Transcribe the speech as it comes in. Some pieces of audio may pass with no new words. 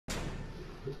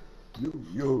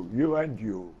You and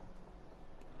you.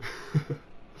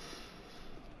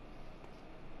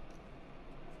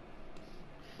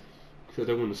 I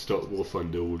don't want to start War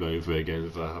Thunder all over again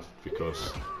if I have,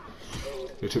 because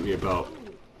it took me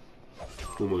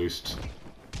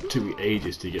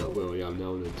ages to get where I am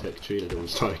now in the tech tree, and I don't want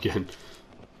to start again.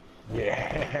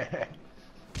 Yeah.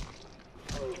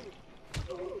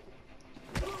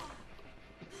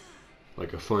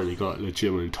 Like I finally got a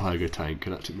legitimate tiger tank,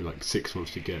 and that took me like 6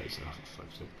 months to get. So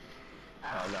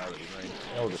I know what you mean.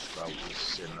 Elder Scrolls is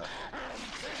similar.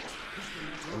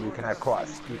 And you can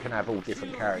have all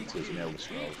different characters in Elder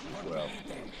Scrolls as well.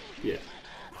 Yeah.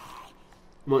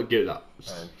 Might get that.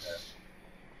 And,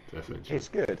 definitely. it's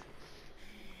good.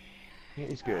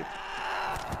 It is good.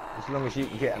 As long as you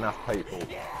can get enough people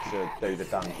to do the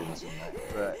dungeons and that.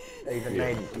 But even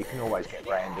then, you can always get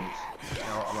randoms. You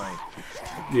know what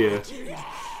I mean?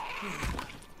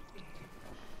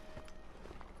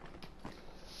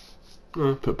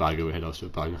 Yeah. Put bag overhead, I'll still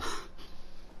bang.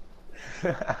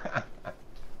 I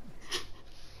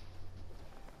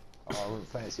wouldn't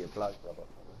fancy a bloke, brother.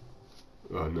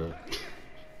 Oh no.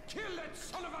 Kill that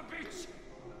son of a bitch!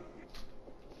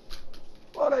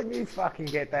 Why don't you fucking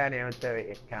get down here and do it,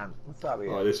 you cunt? What's up with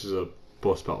you? Right, this is a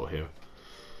boss battle here.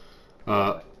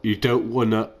 You don't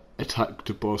want to attack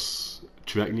the boss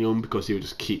directly on, because he'll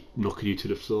just keep knocking you to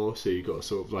the floor, so you got to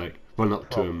sort of like run up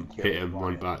to him, hit him,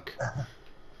 run back.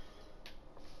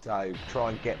 So try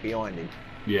and get behind him.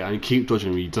 Yeah, and keep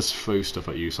dodging him. He does throw stuff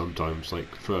at you sometimes, like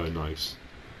throw a knife.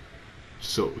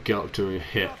 Sort of get up to him,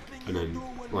 hit, and then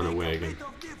run away again.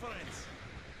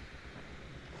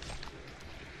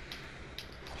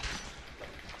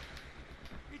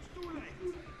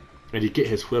 And you get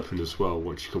his weapon as well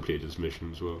once you complete this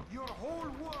mission as well.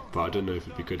 But I don't know if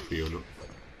it'd be good for you or not.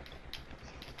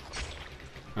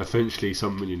 Eventually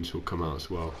some minions will come out as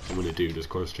well, and when they do, just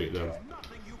concentrate them.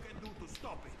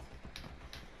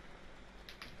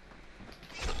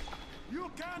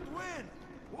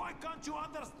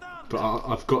 But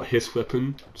I've got his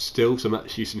weapon still, so I'm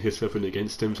actually using his weapon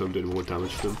against him, so I'm doing more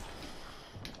damage to him.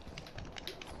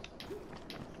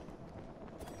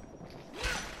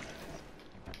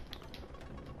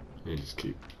 Yeah, just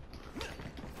keep.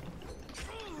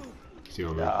 See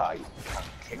what I mean? Nah, you can't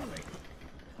kick me.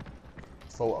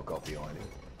 Thought I got behind him.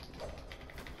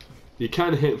 You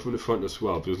can hit him from the front as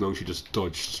well, but as long as you just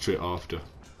dodge straight after.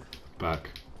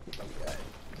 Back. Yeah.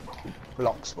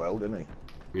 Blocks well, doesn't he?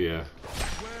 Yeah.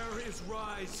 Where is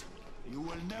Rise? You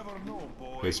will never know,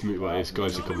 boy. Let's move, right, these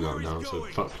guys are coming out now, so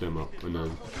fuck them up, and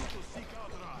then...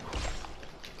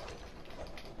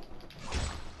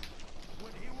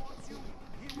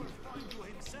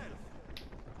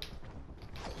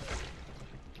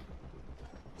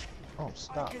 Oh, I'm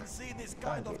stuck. I can see this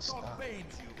Don't kind get of stuck. talk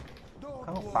pains you. Don't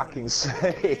Can't worry. fucking see.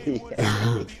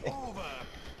 It'll be over.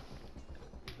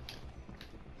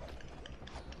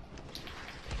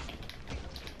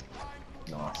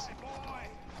 Nice.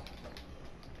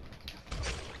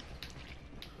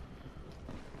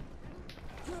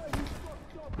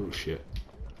 Oh shit.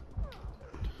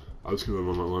 I was gonna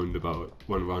run around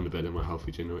a bit and my health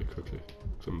regenerate quickly.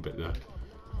 So I'm a bit there.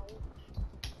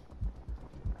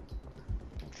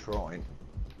 I'm trying.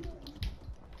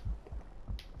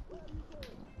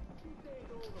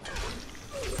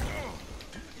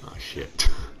 Ah shit.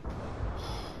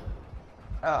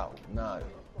 Oh, no.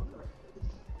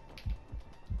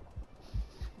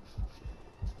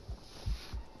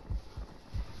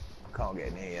 Can't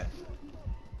get near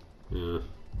you. Yeah.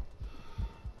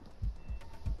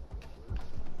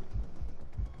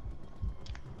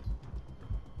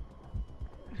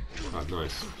 Ah,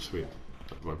 nice. Sweet.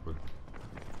 Run.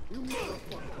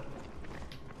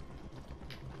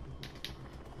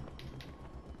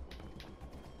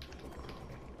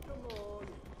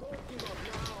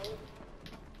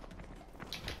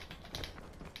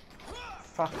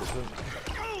 Fuckers,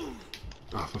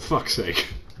 Ah, for fuck's sake.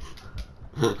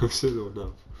 I'm still not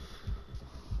enough.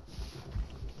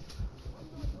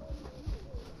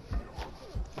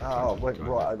 oh, I went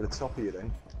right over the top of you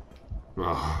then.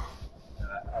 Oh.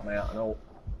 I'm out and all.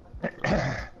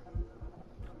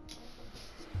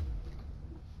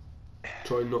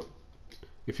 Try not...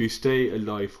 If you stay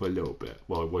alive for a little bit,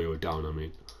 while you're down, I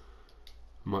mean,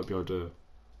 you might be able to...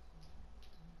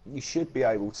 You should be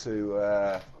able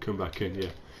to, come back in, yeah.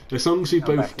 As long as you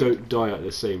Come both back don't die at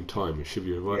the same time, it should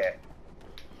be alright. yeah.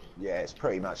 Yeah, it's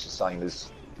pretty much the same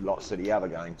as lots of the other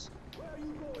games.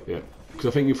 Yeah. Because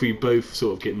I think if we both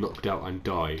sort of get knocked out and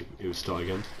die, it will start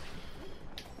again.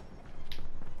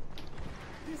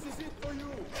 This is it for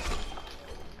you.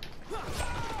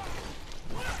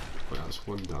 Right, that's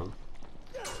one down.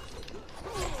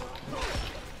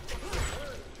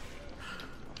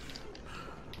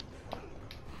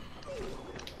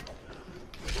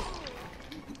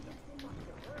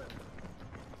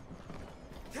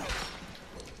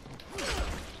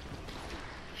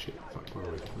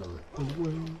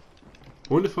 I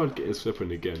wonder if I'd get his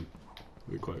weapon again.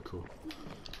 It'd be quite cool.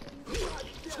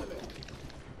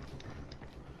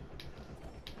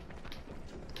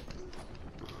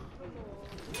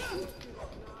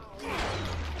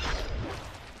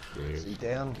 Is he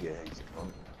down? Yeah, he's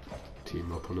gone.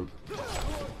 Team up on him.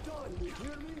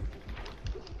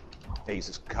 He's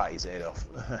just cut his head off.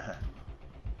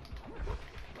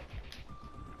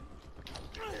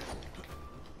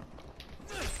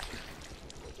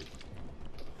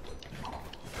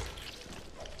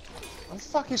 I'm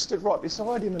fucking stood right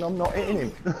beside him and I'm not hitting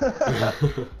him.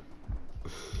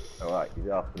 Alright, he's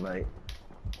after me.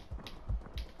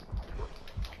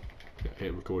 Yeah, hit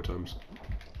him a couple of times.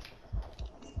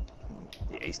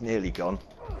 Yeah, he's nearly gone.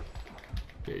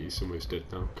 Yeah, he's almost dead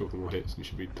now. A couple more hits and he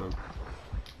should be done.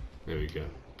 There we go.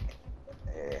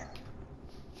 Yeah.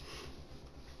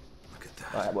 Look at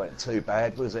that. That wasn't too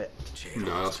bad, was it?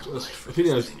 No, I think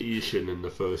that was Ishin in the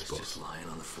first boss. Just lying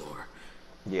on the floor.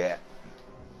 Yeah.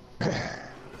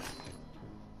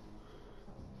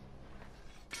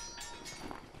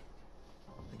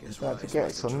 About to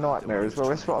get some nightmare as well.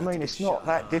 That's what I mean. It's not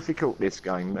that difficult, this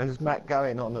game. There's Matt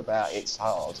going on about it's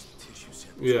hard.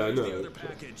 Yeah, I know. Go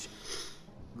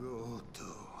to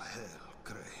hell,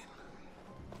 Crane.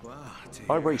 Wow,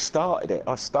 I restarted it.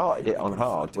 I started it on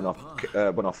hard when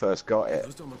I first got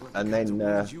it, and then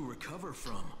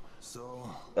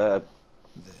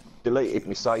deleted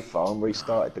my save file and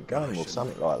restarted the game or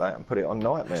something like that, and put it on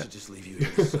nightmare. I should just leave you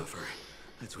here to suffer.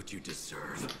 That's what you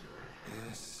deserve.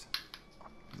 Yes.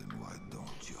 Then why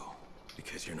don't you?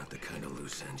 Because you're not the kind of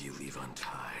loose end you leave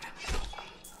untied.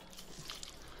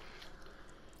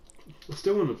 I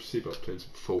still want to see about playing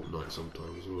some Fortnite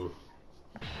sometime as well.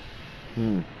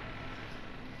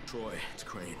 Troy, it's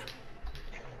Crane.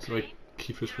 So I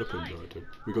keep his weapon died.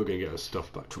 We gotta go and get our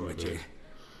stuff back from Troy, over there.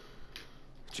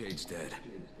 Jade's dead.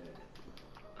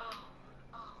 Oh,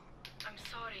 I'm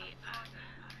sorry.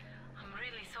 I'm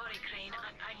really sorry, Crane.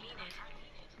 I mean it.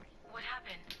 What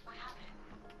happened?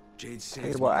 Jade Tell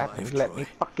saved you what my happened. life, Let Troy. me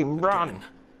fucking run.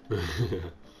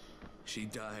 Again. She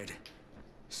died,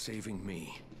 saving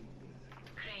me.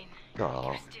 Crane,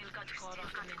 Oh. you still got called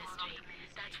off the ministry.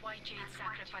 That's why Jade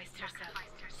sacrificed herself,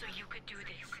 so you could do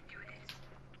this.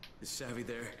 Is Savvy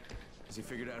there? Has he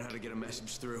figured out how to get a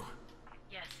message through?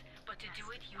 Yes, but to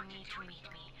do it, you need to meet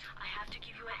me. I have to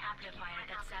give you an amplifier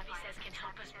that Savvy says can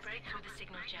help us break through the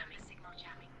signal jamming.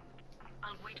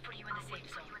 I'll wait for you in the safe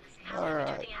zone.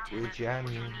 Alright, we're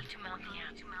jamming. You need to mount the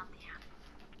amp.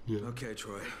 Yeah. Okay,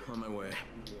 Troy, on my way.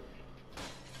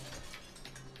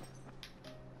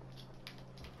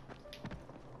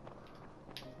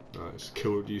 Right, let's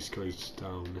kill these guys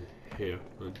down here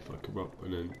and fuck them up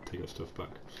and then take our stuff back.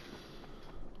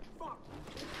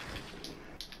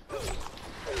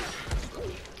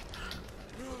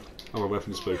 Oh, my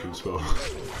weapon's broken as well.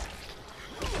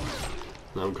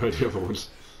 Now I'm going to the other ones.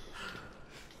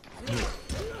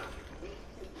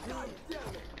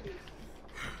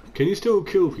 Can you still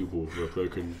kill people with a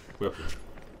broken weapon?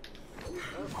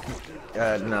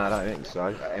 No, I don't think so.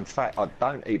 In fact, I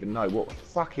don't even know what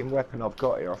fucking weapon I've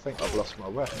got here. I think I've lost my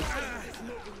weapon.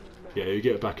 Yeah, you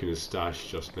get it back in his stash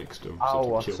just next to him. so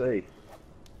Oh, I to kill. see.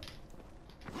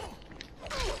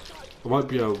 I might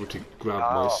be able to grab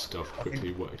my stuff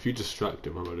quickly. What if you distract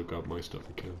him? I might have grabbed my stuff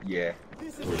and kill him. Yeah.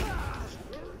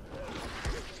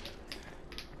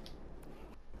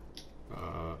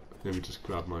 Let me just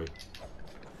grab my.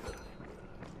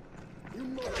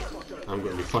 I'm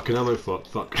gonna be fucking ammo for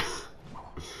fuck.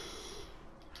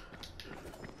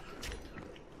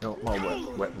 No, my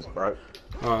weapon's broke.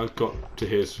 I got to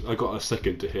hear. I got a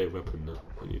second to hear weapon now.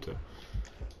 I need to.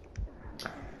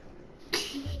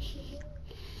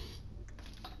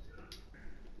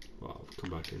 Well, I've come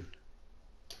back in.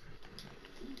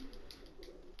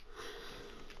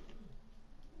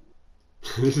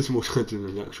 This is more challenging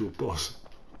than an actual boss.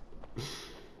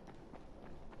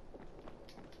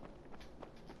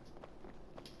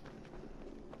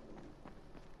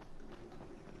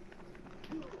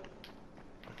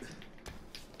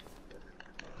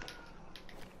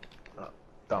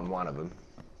 Done one of them.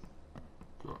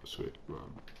 Oh, sweet. Right,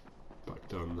 back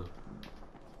down there.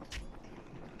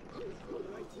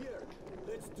 Right here.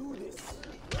 Let's do this.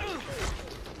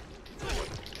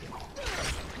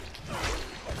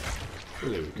 Oh,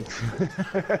 there we go.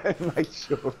 Make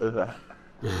sure of that.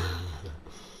 Right,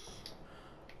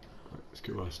 let's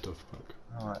get our stuff back.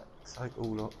 Alright, take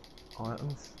all up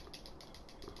items.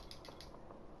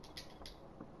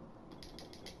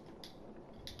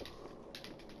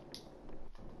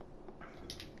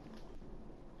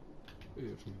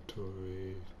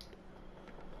 Inventory.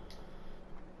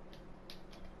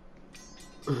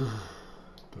 I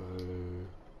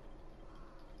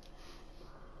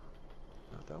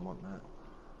don't want that.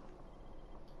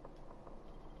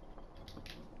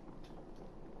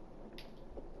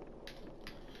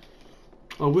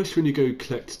 I wish when you go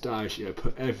collect stash, yeah,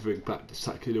 put everything back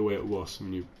exactly the way it was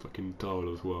when you fucking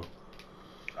dial as well.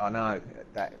 I know,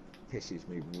 that pisses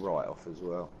me right off as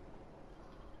well.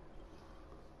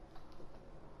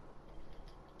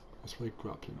 That's my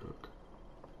grappling hook.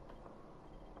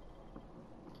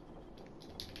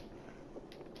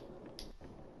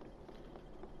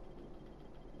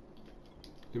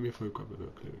 Give me a phone grappling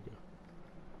hook, there we go.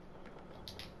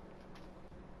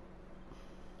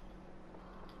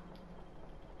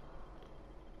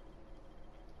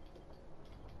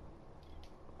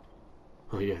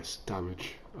 Oh yes,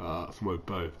 damage from my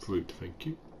bow. Brute, thank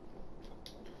you.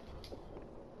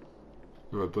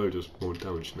 My bow does more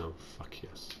damage now. Fuck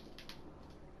yes.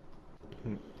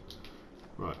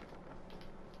 Right.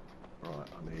 Right,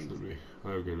 I need...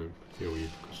 I'm gonna heal you,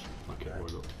 because fuck it,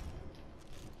 why not?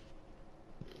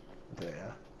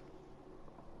 There.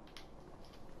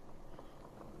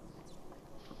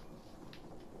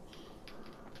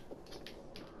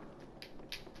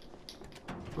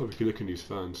 Oh, we can look in these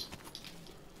fans.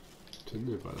 Didn't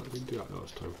know about that, didn't do that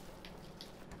last time.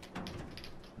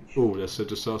 Oh, there's a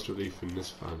disaster relief in this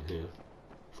fan here.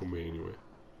 For me anyway.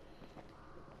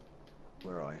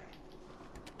 Where are you?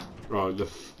 Right, the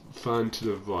fan to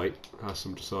the right has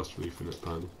some disaster relief in it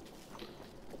panel.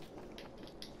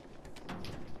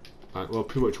 Well,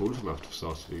 pretty much all of them have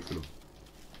disaster relief in them.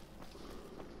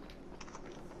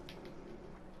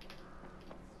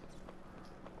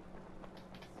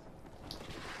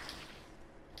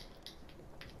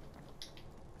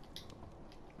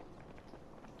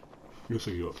 Looks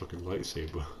like you got a fucking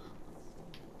lightsaber.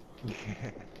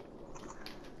 Yeah.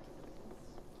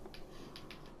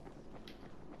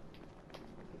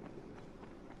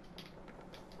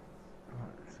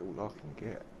 That's all I can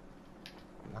get.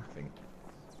 Nothing.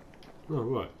 Oh,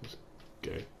 right.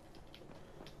 Okay.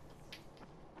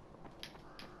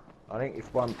 I think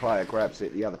if one player grabs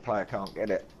it, the other player can't get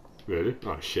it. Really?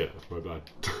 Oh shit, that's my bad.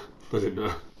 I didn't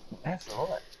know. That's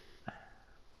alright.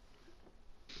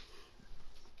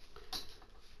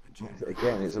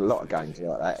 Again, there's a lot of games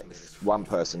like that. If one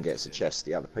person gets a chest,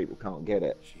 the other people can't get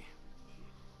it.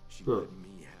 She let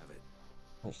me have it.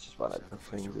 That's just one of the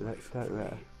things that don't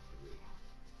matter.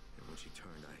 And when she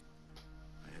turned,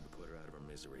 I had to put her out of her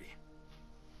misery.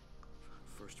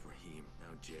 First Raheem,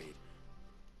 now Jade.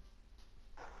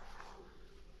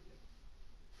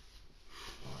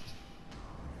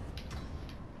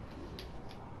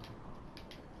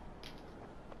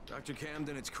 Dr.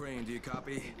 Camden, it's Crane. Do you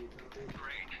copy?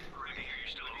 Crane, Remy here. You're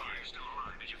still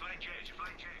alive. Did you find Jade?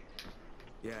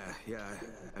 Yeah,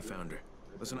 I found her.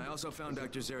 Listen, I also found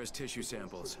Dr. Zara's tissue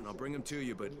samples, and I'll bring them to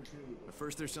you, but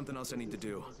first there's something else I need to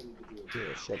do.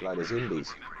 Yeah, shed load of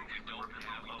zombies.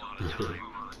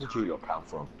 Where'd you lot come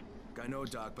from? I know,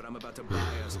 Doc, but I'm about to buy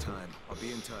us time. I'll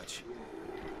be in touch.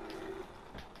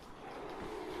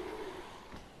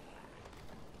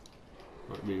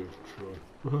 Let me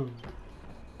try.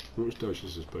 How much damage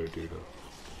does this bow do now?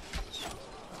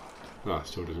 Ah,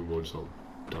 still doesn't warn something.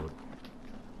 Damn it.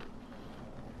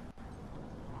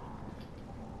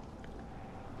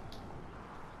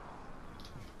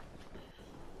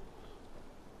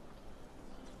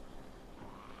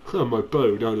 My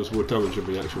bow now does more damage than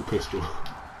the actual pistol.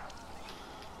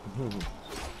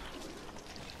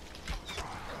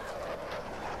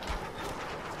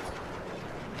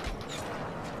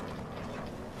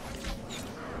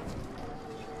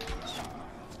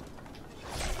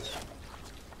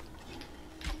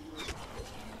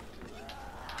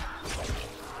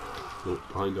 Oh,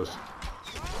 behind us.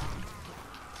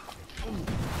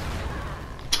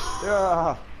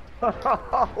 Yeah.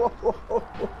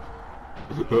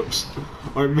 Oops.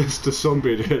 I missed a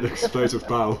zombie to hit an explosive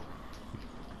barrel.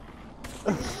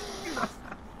 I've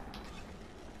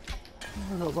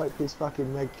got to wait for this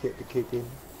fucking med kit to kick in.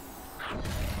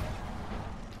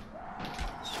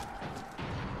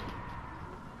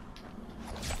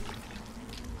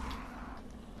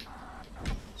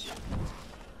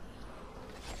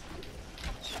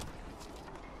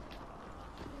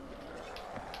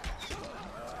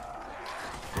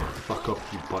 Fuck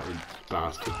off, you biting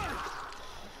bastard.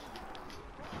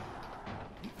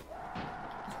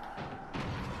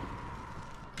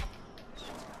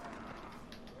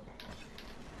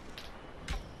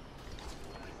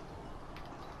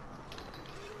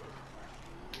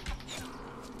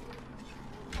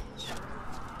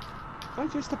 They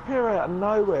just appear out of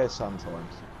nowhere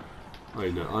sometimes. I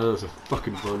know there's a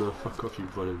fucking runner. Fuck off, you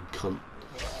running cunt.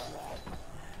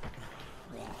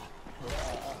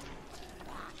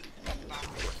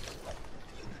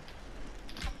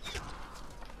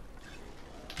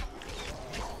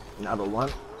 another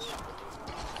one.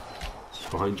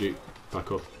 Behind you. Back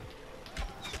off.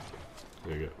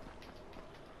 There you go.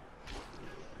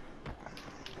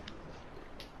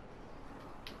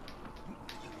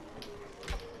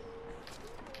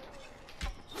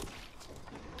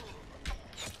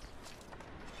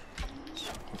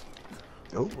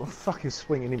 Oh, I'm fucking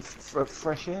swinging in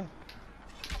fresh air.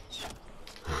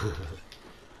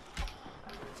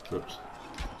 Oops.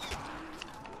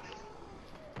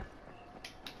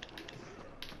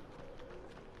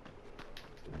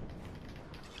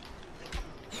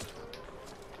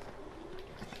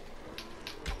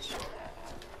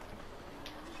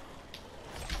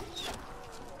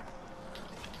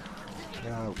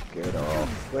 Oh, get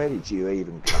off. Where did you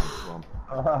even come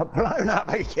from? Blown up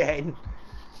again.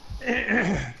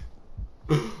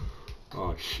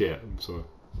 Oh shit, I'm sorry.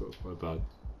 That's my bad.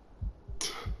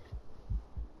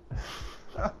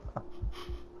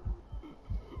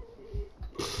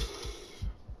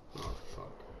 Oh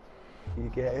fuck.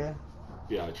 You get here?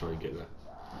 Yeah, I try and get there.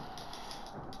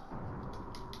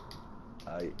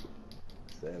 8,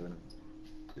 7,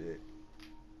 6.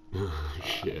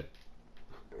 Shit.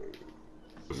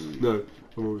 No,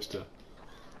 I'm almost there.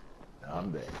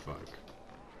 I'm there. Fuck.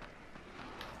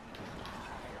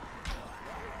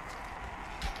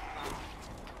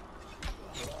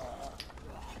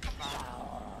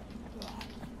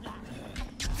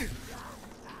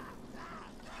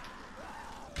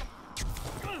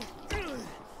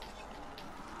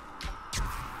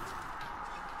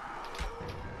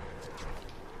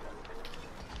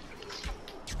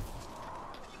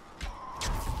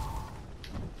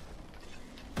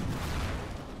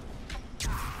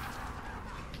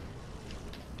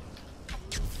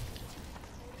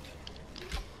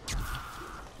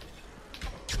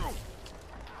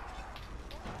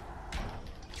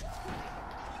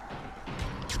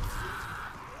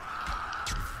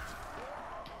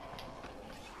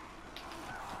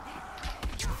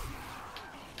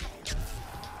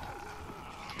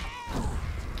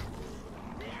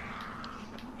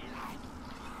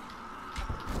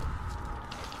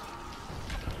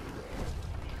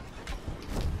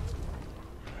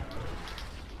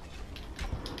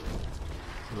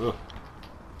 Ugh.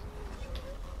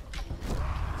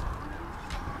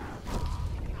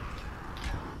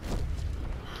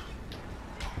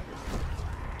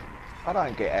 I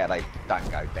don't get how they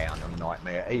don't go down on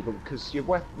Nightmare, even because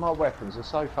my weapons are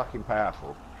so fucking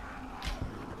powerful.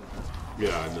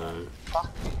 Yeah, I know.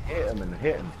 Fucking hit them and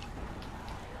hit them.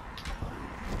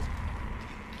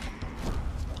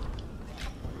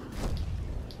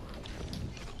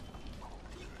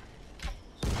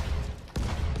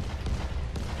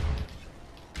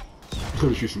 I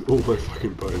was using all my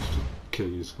fucking bows to kill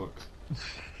these fucks.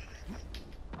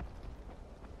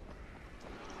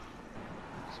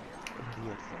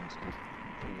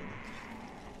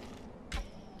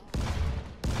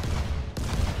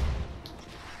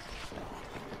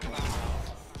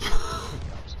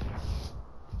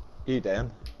 You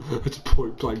down? It's a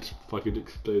point blank fucking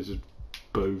explosive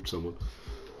bowed someone.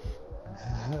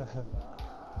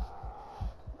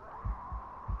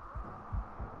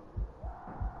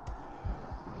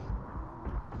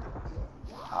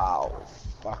 Oh,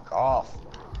 fuck off.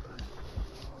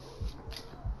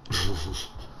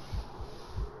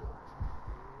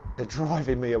 They're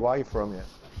driving me away from you.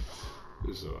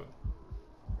 It's alright.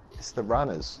 It's the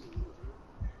runners.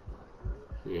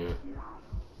 Yeah.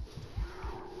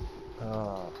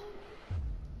 Oh.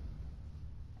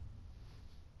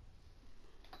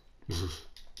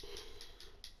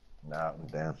 No, I'm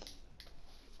down.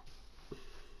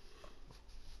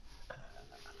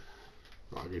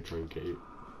 Right, I'm gonna try and get you.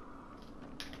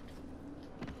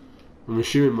 I'm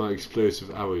assuming my explosive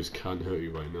arrows can't hurt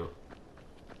you right now.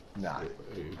 No.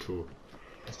 At all.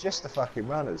 It's just the fucking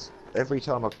runners. Every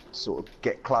time I sort of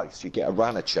get close, you get a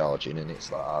runner charging, and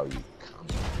it's like, oh, you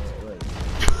cunt.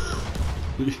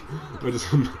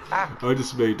 I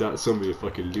just made that zombie a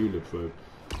fucking lunar probe.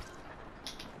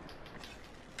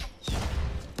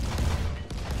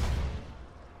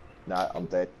 No, I'm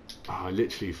dead. Oh, I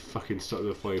literally fucking started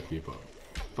the fire for you, but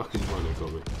fucking runner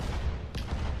got me.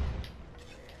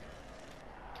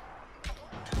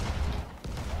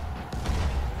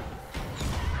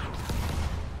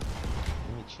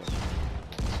 Let me check.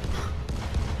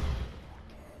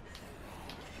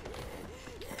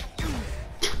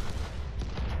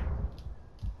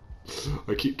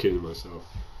 I keep killing myself.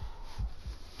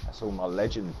 That's all my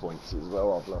legend points as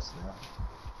well I've lost now.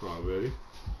 Oh, really?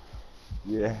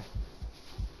 Yeah,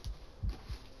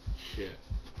 Shit.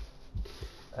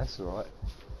 that's alright.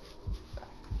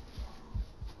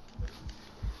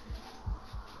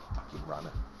 Fucking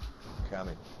runner. I'm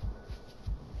coming.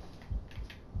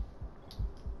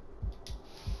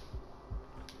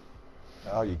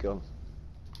 Oh, you gone.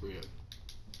 Yeah.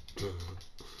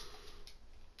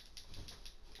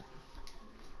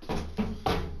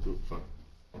 Oh, fuck.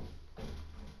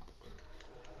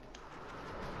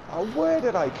 Oh, where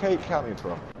did I keep coming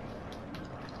from?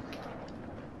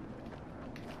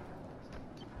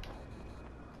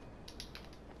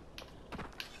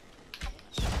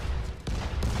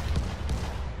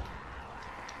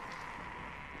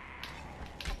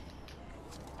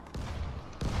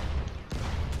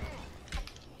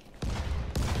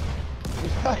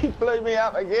 He blew me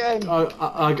up again.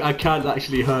 I can't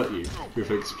actually hurt you with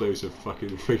explosive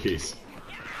fucking figures.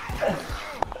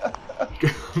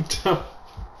 I'm down.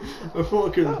 I thought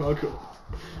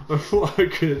I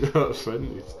couldn't hurt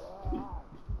friendlies.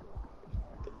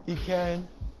 You can.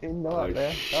 In Oh right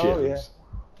there. shit! Oh yeah.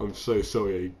 I'm so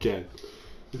sorry again.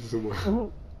 This is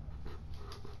all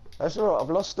That's alright.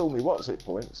 I've lost all my what's it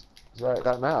points, so it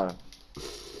don't matter.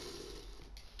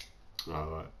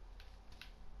 Alright.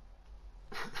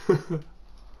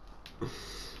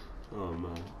 Oh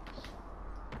man.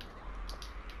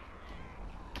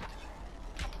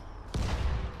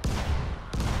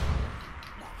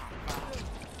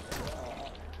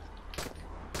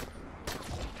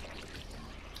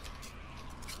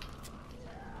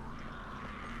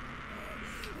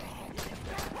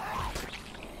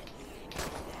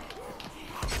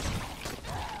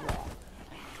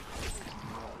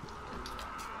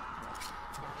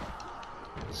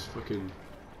 It's fucking...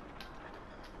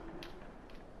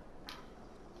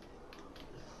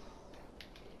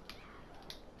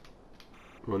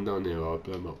 Run down here, I'll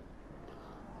blow him up.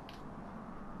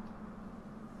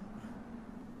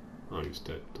 Oh, he's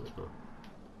dead, doesn't matter.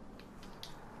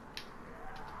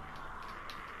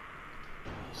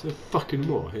 Is there fucking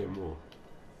more? Here, more.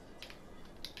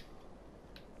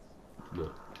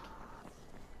 No.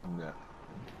 No.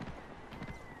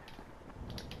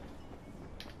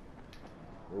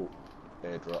 Oh,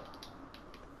 airdrop.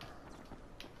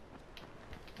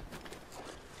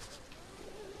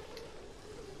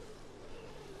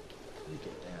 You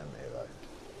get down there though.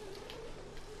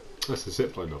 That's the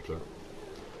zipline up there.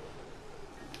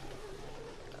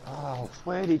 Oh,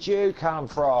 where did you come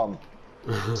from?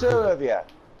 Two of you.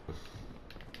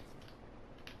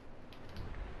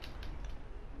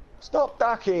 Stop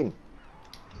ducking.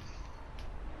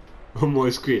 On my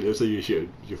screen, it's like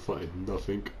you're fighting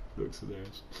nothing. Looks at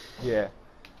theirs. Yeah.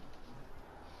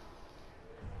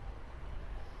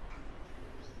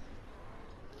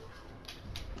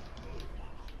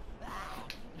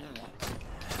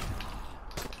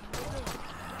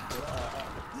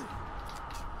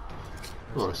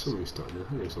 Oh, somebody's starting there.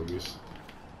 Here's zombies.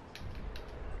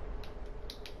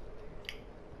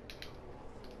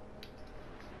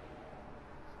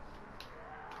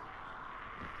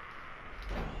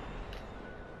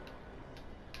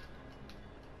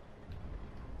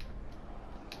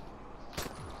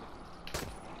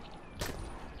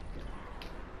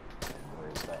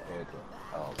 Where's that airdrop?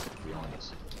 Oh, behind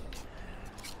us.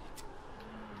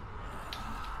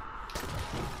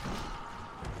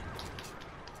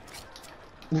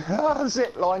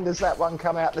 Zip line, does that one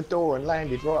come out the door and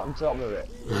landed right on top of it?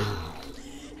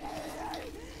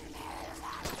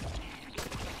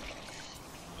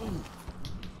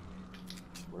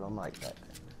 Will I make that?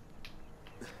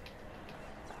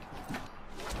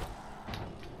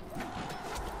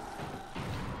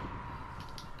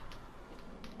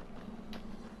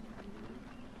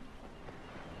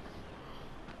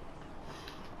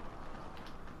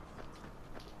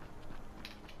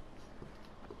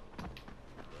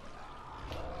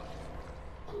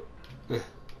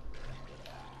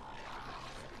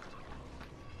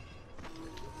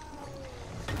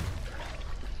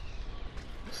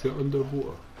 Is it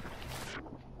underwater?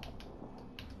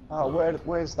 Oh,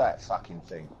 where's that fucking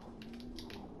thing?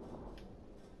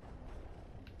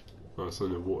 Oh, it's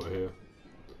underwater here.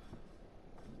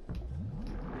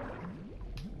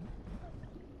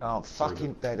 Oh, I'm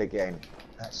fucking dead again.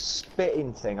 That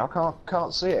spitting thing, I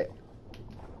can't see it.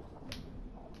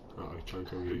 Oh, I try and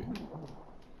come get you.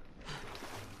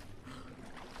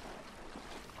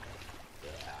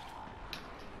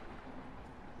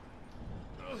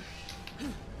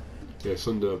 Yeah, it's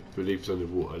under, I believe it's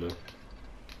underwater there.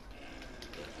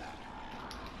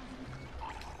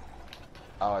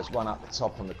 Oh, there's one up the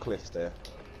top on the cliff there.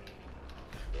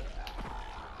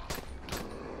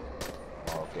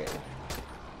 Oh, I'll get him.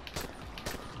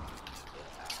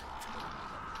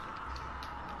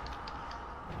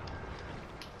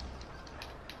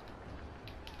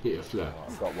 Hit a flare. Oh,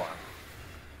 I've got one.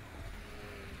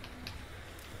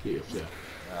 Hit a flare.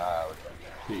 Oh,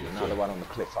 Hit a another flare. one on the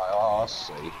cliff. Oh, I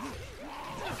see.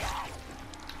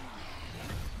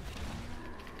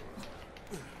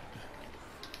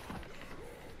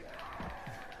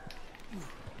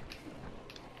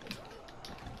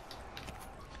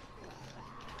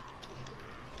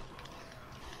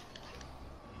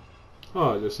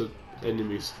 Oh, there's an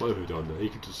enemy survivor down there. You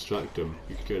can distract them.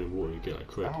 You can go in the water and get a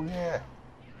crit. Oh yeah.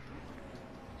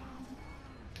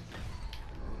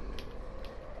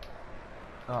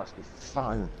 Oh, it's good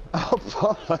fun. Oh,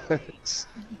 bollocks.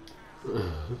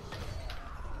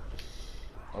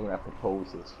 I'm gonna have to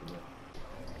pause this for a minute.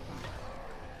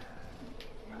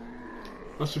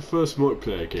 That's the first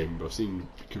multiplayer game I've seen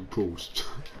you can pause.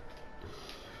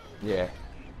 Yeah.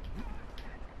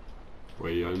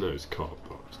 Well, yeah, I know it's co-op,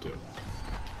 but still.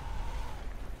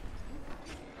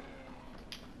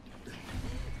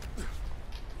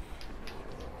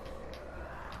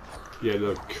 Yeah,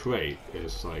 the crate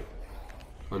is like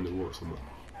underwater somewhere.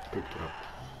 Picked it up.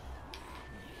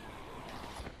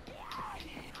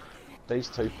 These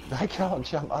two, they can't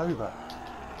jump over.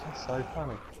 That's so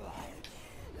funny.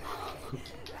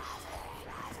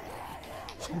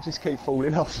 They just keep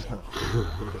falling off.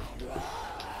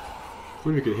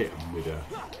 When we could hit them with a...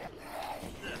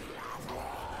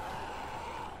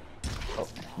 Oh,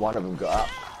 one of them got up.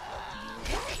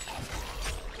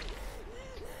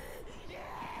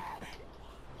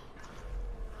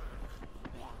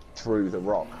 Through the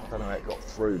rock. I don't know how it got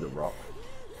through the rock.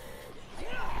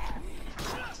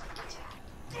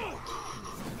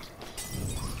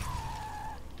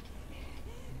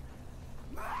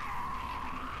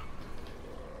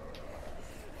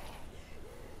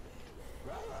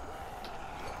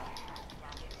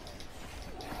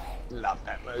 Love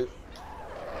that move.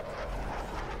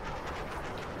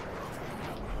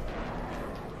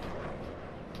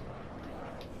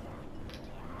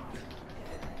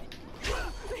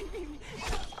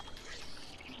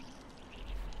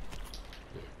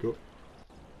 Go.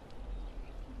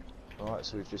 Alright,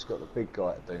 so we've just got the big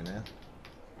guy to do now.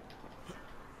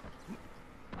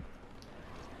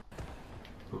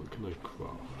 What can I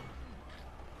craft?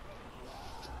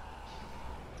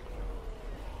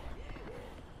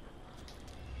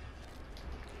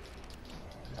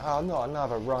 Oh, not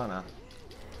another runner.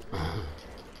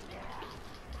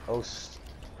 Oh,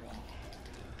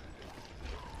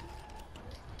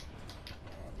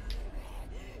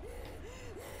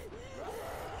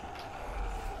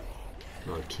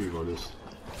 No, 2 runners.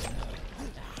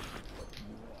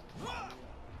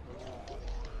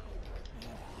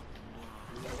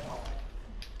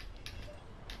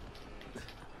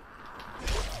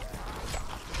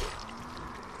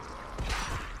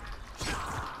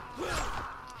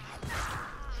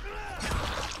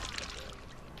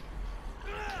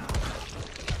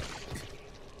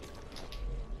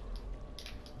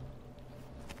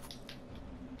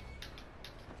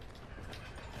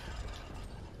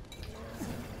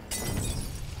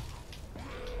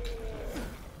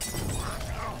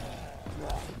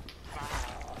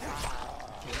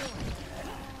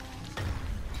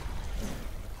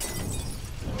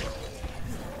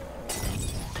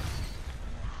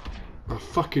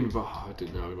 Fucking I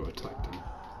didn't know I got attacked him.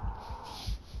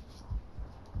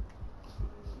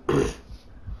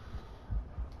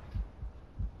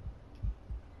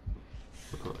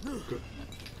 Oh, good.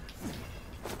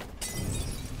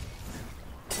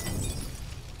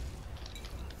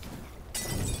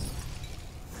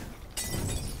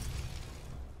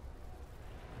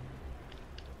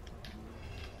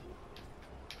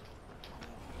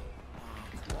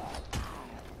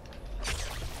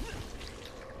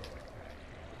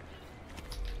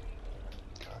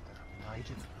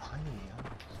 major pain in the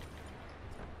ass.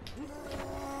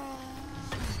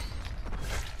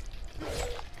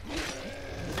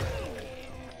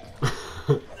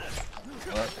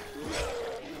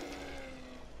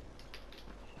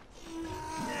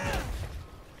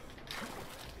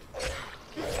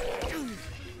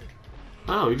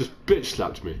 Ow, he just bitch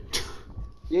slapped me.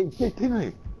 Yeah, he did, didn't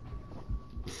he?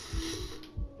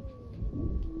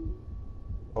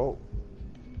 Oh.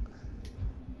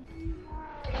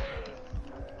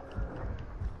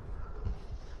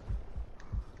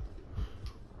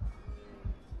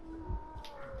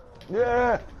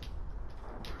 Yeah!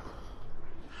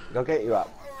 I'll get you up.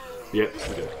 Yep,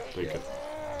 we did. Thank you.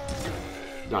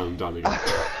 Down, down again.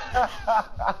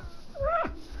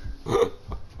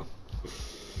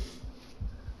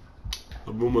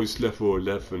 I'm almost level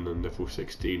 11 and level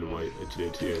 16 on my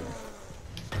agility and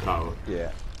power.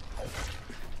 Yeah.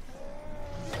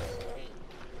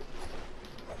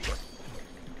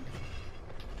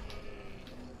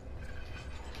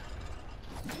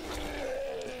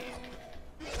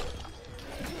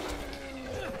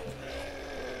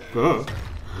 Oh.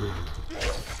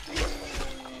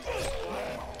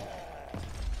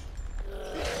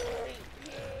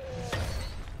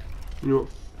 You know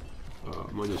what?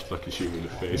 I might just fucking shoot him in the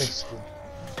face.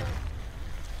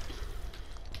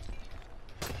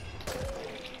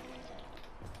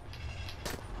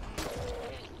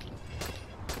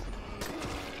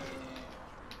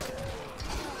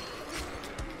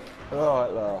 Oh,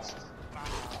 at last.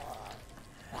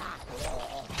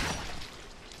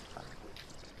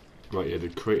 Right, yeah, the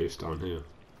crate is down here.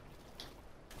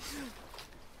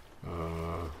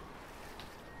 Down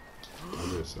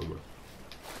there somewhere.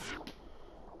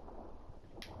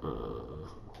 Oh,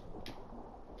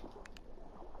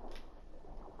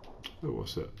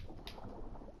 what's it?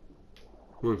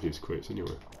 One of these crates,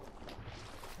 anyway.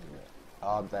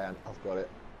 Oh, I'm down. I've got it.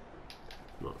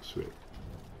 Oh, sweet.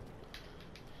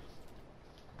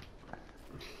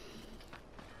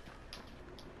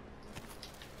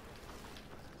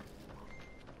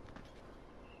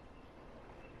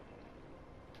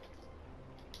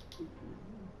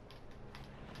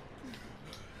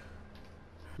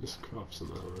 Just craft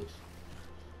some arrows.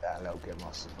 That'll get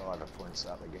my survivor points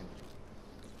up again.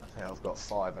 I think I've got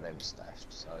 5 of them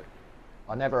stashed, so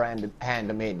I never hand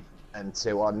them in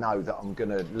until I know that I'm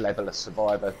gonna level a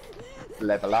survivor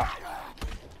level up.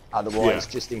 Otherwise,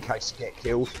 Yeah. just in case you get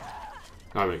killed.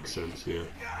 That makes sense, yeah.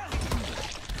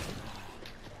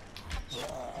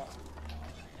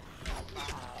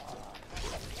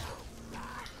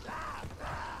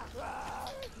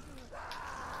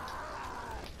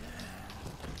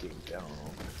 Getting dark.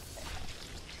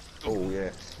 Oh yeah,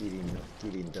 it's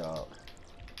getting dark.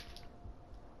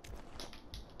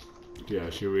 Yeah,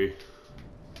 shall we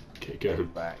get going?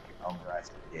 Back. I'm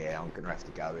gonna have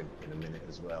to go in a minute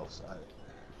as well. So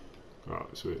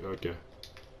Alright, sweet, okay.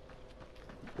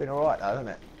 been all right though, hasn't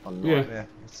it? On Yeah. Nightmare.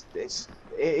 It's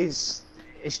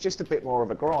just a bit more of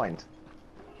a grind.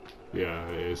 Yeah,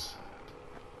 it is.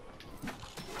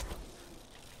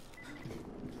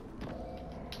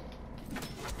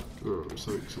 Oh,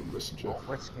 some messenger. What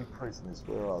rescue prisoners?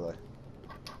 Where are they?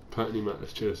 Apparently Matt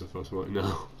is chasing us right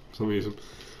now, for some reason.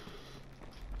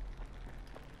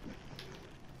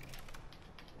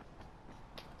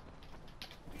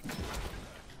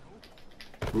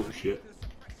 Oh shit.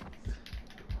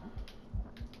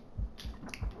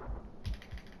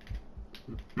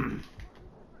 I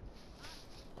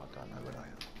don't know where they are.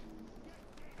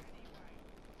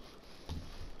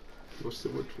 What's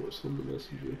in the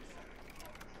messenger?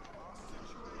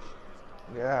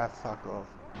 Yeah, fuck off.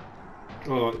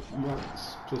 Oh,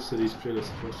 Matt's just said he's jealous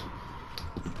of us.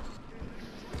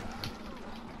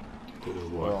 Don't know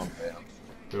Well, why. I'm down.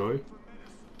 Really?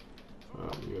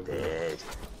 You're there. Dead.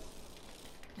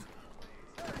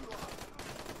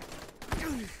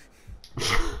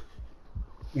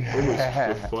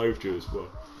 Almost revived you as well.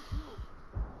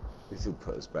 This will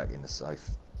put us back in the safe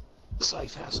house,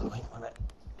 I think, won't it?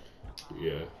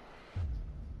 Yeah.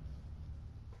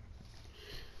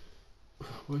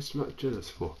 Why is Matt jealous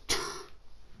for?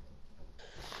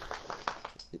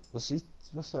 What's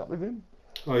up with him?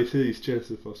 Oh, he said he's jealous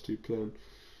of us two playing.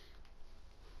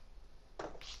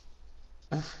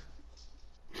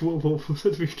 What's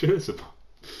that to be jealous about?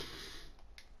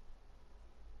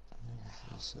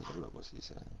 Let's have a look, what's he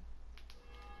saying?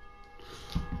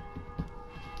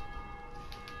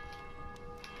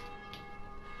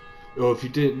 Oh, if you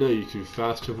didn't know, you can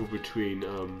fast travel between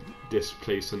this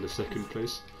place and the second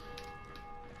place.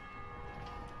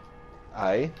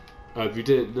 Hey? If you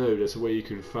didn't know, there's a way you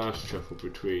can fast travel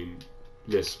between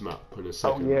this map and the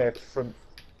second Oh yeah, map. from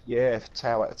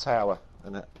tower to tower,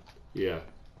 isn't it? Yeah.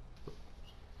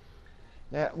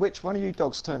 Now, which one of you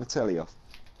dogs turned the telly off?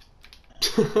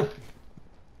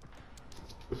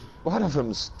 One of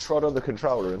them's trod on the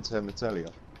controller and turned the telly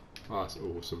off. Oh, that's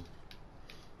awesome.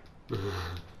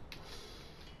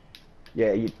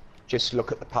 Yeah, you just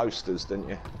look at the posters, didn't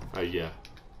you? Yeah.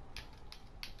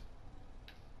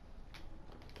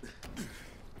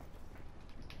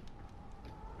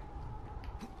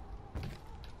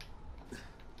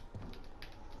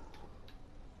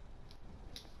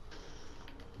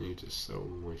 Need to sell all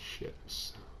my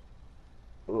ships.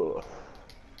 Ugh.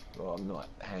 Well, I'm not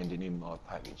handing in my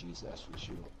packages, that's for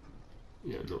sure.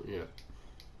 Yeah, not yet.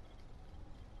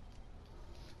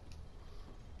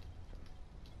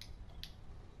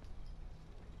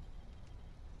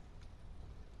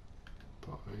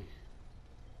 But I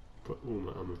put all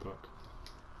my ammo back.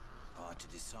 Hard to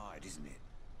decide, isn't it?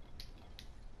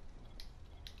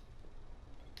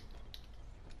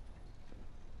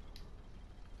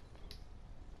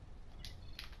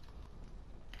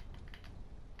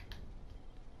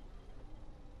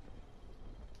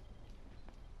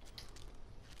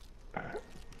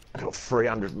 I got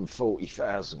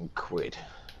 340,000 quid.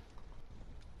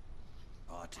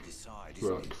 Hard to decide,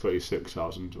 isn't Like it?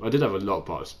 36,000. I did have a lot,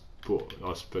 but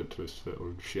I spent most of it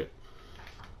on shit.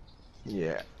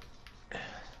 Yeah.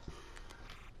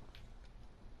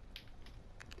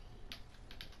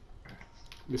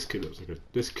 This kid looks like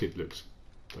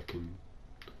fucking.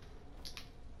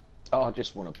 Oh, I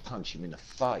just want to punch him in the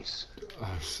face.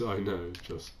 I know,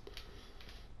 just...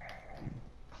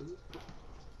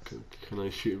 Can I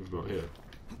shoot him from out here?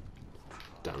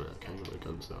 Damn it, I can't get my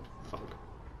guns out. Fuck.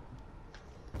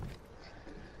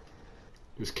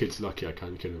 This kid's lucky I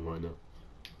can't kill him right now.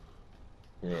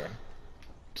 Yeah.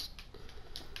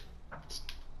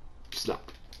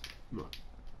 Snap. No.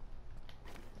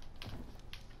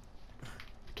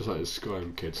 Just like the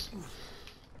Skyrim kids.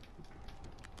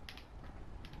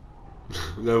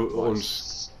 They're on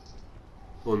Skyrim.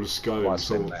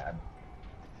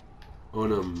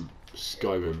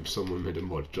 Skyrim, someone made a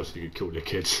mod just so you could kill their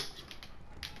kids.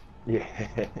 Yeah.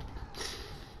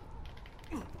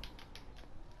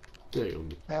 There you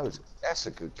go. That's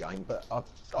a good game, but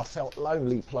I felt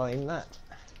lonely playing that.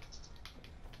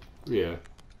 Yeah.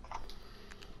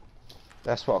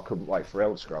 That's why I couldn't wait for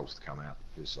Elder Scrolls to come out,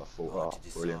 because I thought, Hard oh, to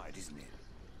brilliant. decide, isn't it?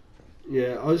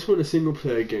 Yeah, I just want a single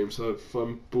player game, so if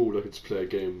I'm bored I could just play a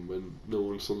game when no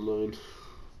one's online.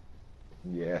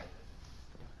 Yeah.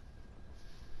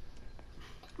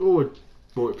 Or a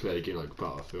multiplayer game like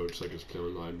Battlefield, so I can just play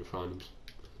online with randoms.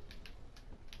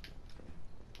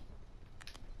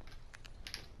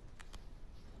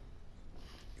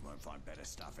 You won't find better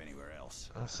stuff anywhere else.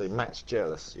 I see, Matt's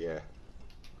jealous, yeah.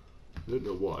 I don't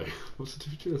know why. What's the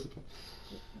difference about?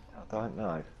 I don't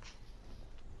know.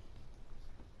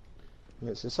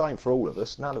 It's the same for all of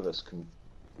us. None of us can,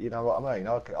 you know what I mean?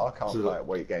 I can't So play at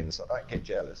weekends, so I don't get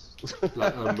jealous.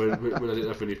 Like when I didn't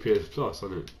have any PS Plus, I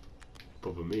didn't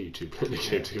bother me to play the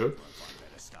game to go. You won't find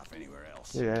better stuff anywhere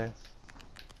else. Yeah.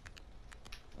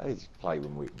 They just play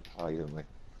when we can play, don't we?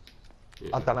 Yeah.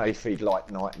 I don't know if he'd like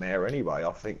Nightmare anyway.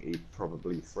 I think he'd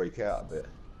probably freak out a bit.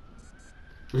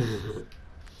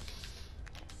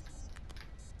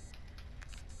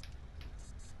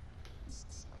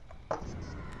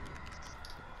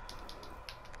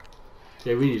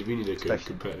 Yeah, we need a good Especially-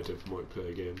 competitive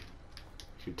multiplayer game.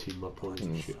 You can team up on it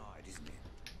and shit. Decide, isn't it?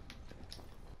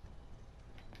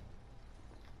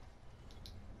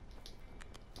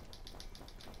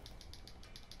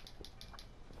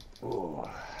 Oh.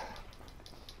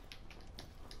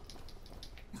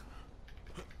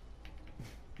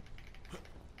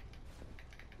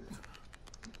 You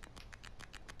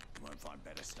won't find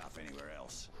better stuff anywhere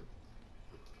else.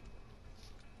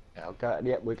 We'll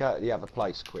go to the other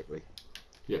place quickly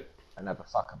Yep. and have a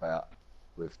fuck about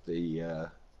with the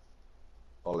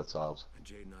volatiles.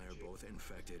 Jade and I are both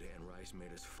infected, and Rice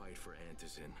made us fight for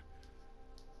Antizin.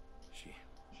 She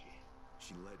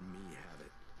let me have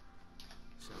it.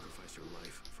 Sacrificed her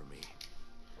life for me.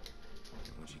 And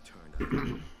when she turned, I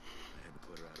had to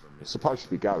put her out of her misery. It's supposed to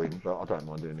be going, but I don't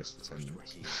mind doing this for 10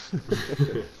 minutes.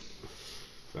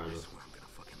 Fair I enough. swear I'm gonna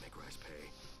fucking make Rice pay.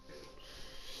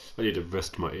 I need to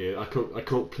rest my ear. I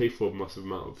can't play for a massive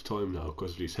amount of time now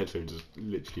because these headphones just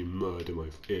literally murder my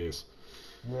ears.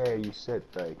 Yeah, you said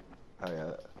they. I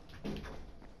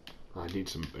need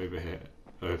some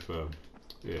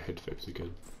headphones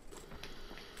again.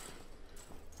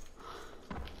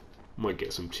 Might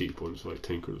get some cheap ones like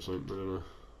Tinker or something. I don't know.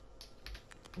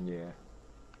 Yeah.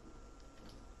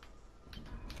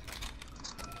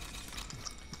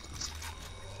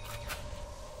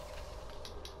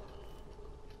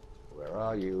 Where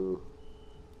are you?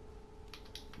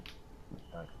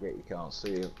 Don't forget you can't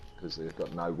see them because they've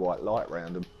got no white light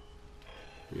around them.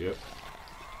 Yep.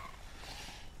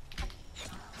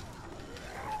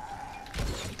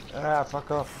 Ah,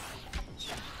 fuck off.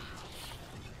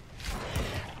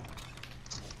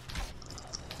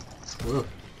 Well,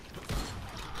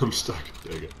 I'm stuck.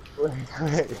 There you go.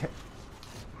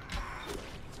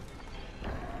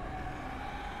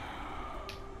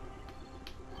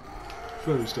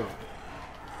 Flame star.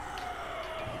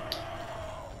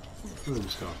 Flame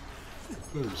star.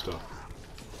 Flame star.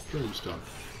 Flame star.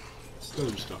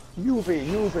 Flame star.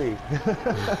 UV.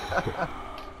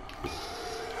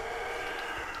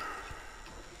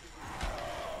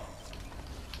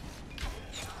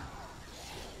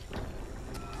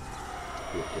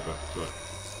 Go back. Right.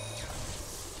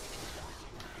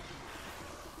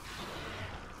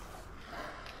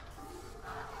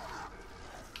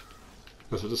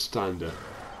 Let's just stand there.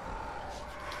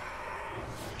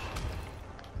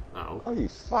 Ow. Oh, you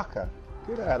fucker.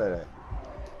 Get out of there.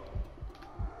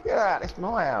 Get out, it's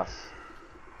my house.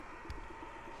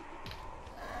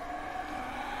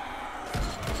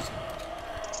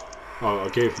 Oh, I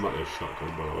gave Matt a shotgun,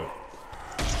 by the way.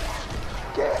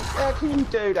 How can you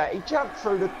do that? He jumped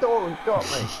through the door and got me.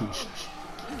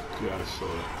 Yeah, I saw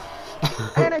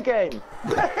it. And again.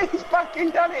 He's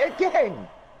fucking done it again.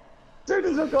 As soon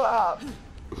as I got up.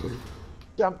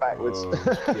 Jump backwards.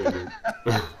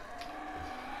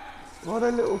 Oh, What a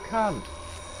little cunt.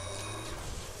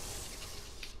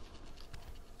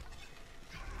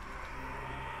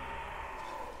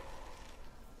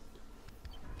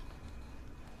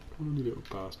 Come on, you little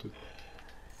bastard.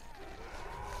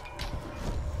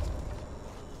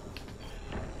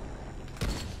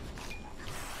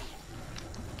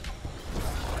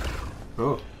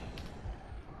 Oh.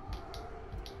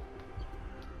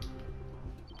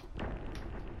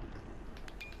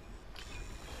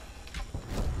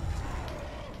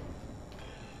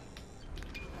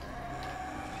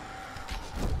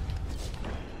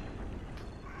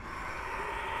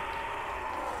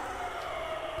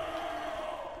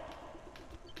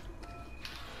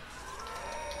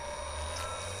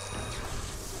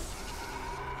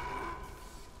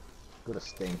 Got a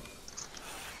sting.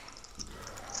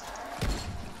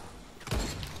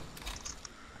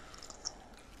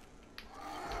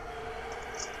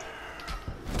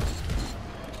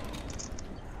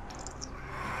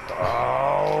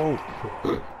 Oh!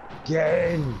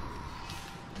 Again!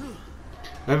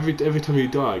 Every time you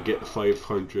die, I get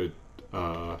 500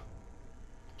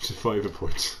 survivor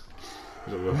points. I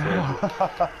don't know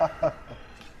if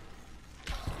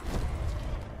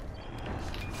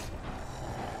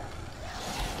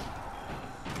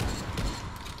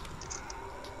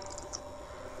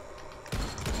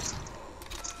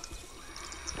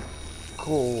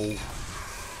Cool.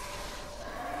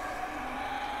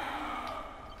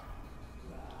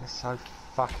 It's so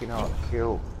fucking hard to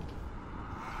kill.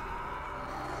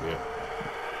 yeah.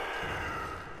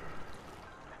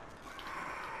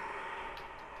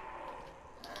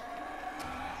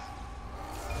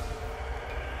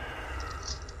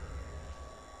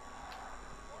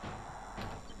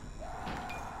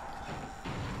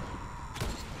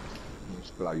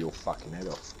 Just blow your fucking head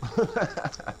off.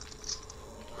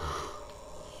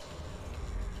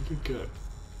 Good go.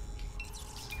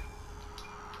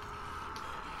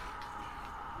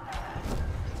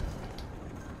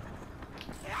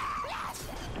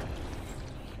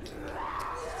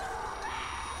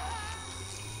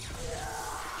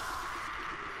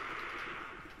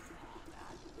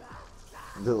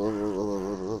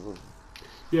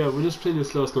 Yeah, when I was playing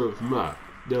this last night with Matt,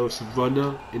 there was a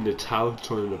runner in the tower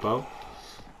turning about.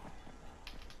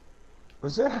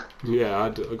 Was there? Yeah, I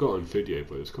got on video,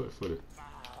 but it's quite funny.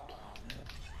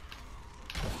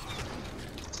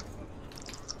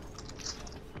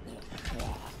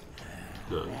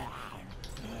 No.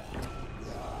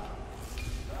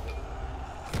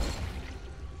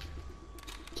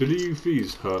 Do the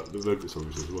UVs hurt the regular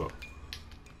zombies as well?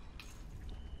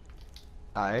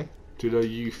 Aye? Do the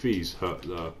UVs hurt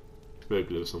the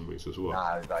regular zombies as well?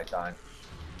 No, they don't.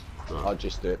 No. I'll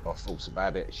just do it by force of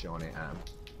habit, shine it at 'em.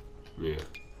 Yeah.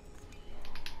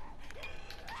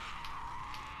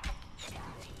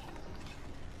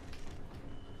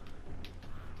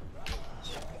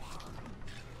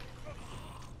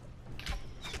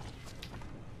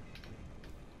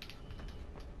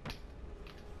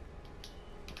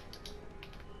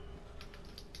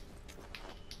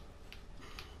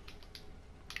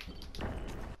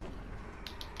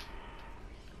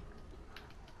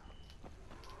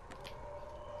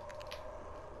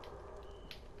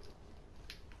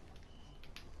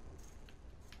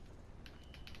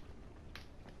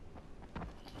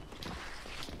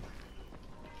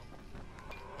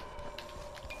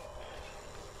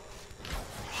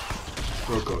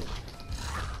 Oh god.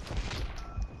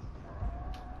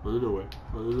 Running away,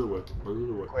 running away, running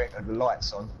away. Quick, the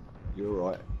light's on. You're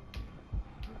alright.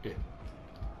 Yeah.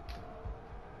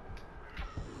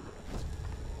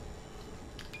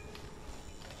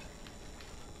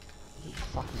 Who the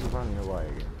fuck is he running away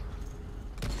again?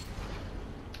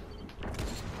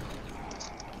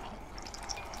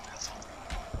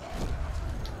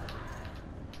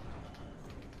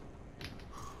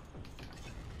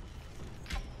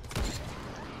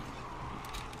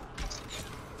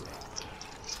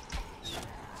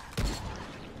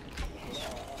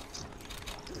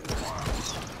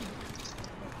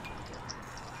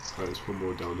 Right, there's one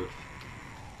more down it.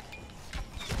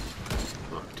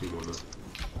 Ah, two more now.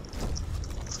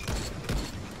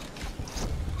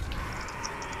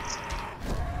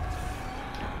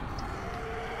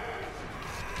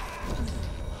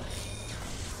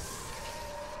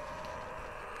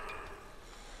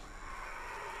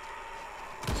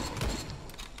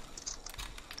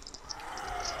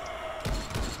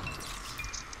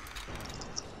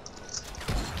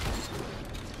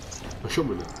 I shot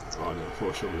him in it. Oh no, I thought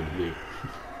I shot him in the knee.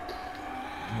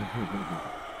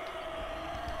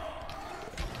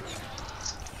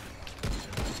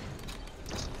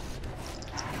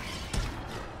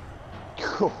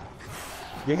 Cool.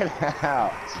 Get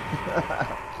out!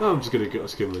 I'm just gonna get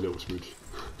us give him a little smooch.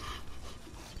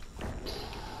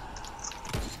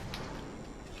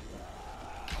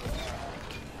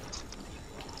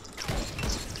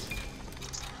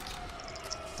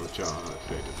 Watch out, that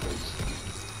fair defense.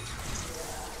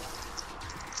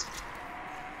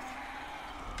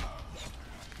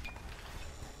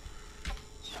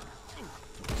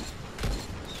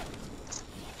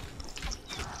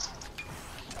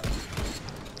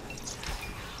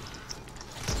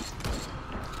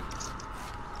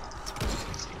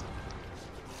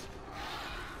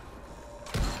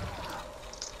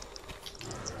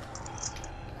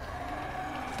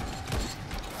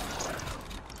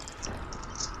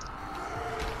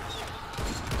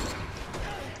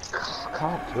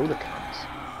 Can't kill the cunts.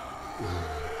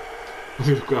 I'm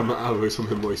gonna grab my arrow or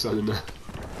something while he's standing there.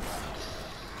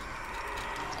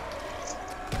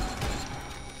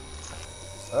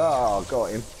 Oh,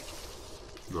 got him.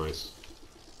 Nice.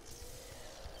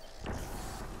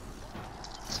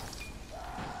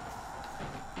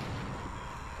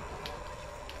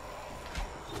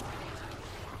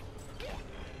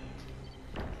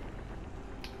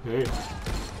 Hey.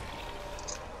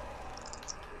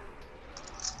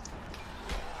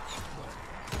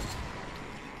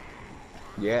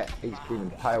 Yeah, he's been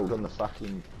impaled on the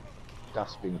fucking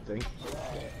dustbin thing.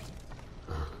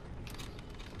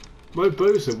 My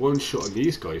bow's a one shot on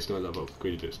these guys, now I've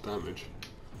upgraded its damage.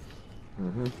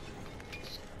 Mm-hmm.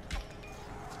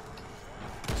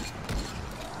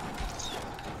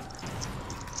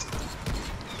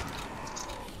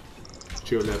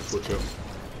 To your left, watch out.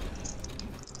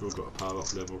 We've got a power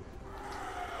up level.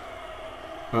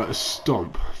 A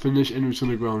stomp. Finish enemies on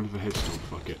the ground with a head stomp,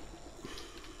 fuck it.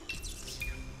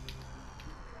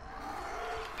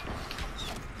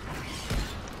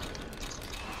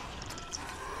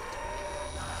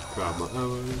 Grab my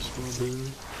arrows for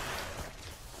me.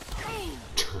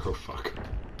 Oh fuck.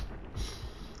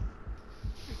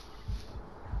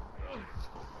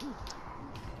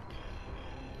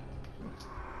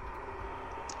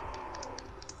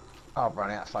 I've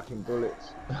run out of fucking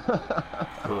bullets.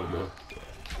 Oh no.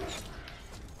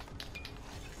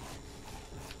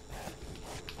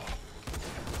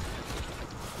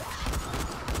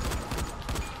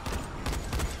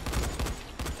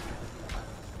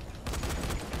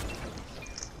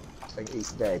 I think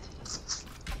he's dead.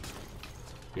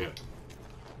 Yeah.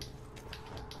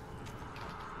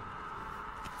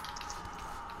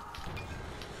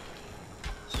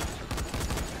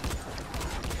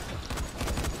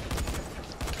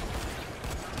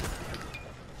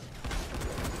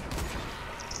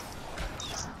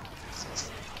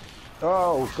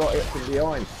 Oh, got it from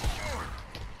behind.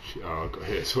 Shit, oh, I got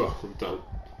hit as well, I'm done.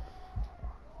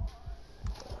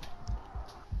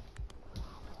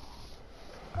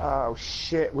 Oh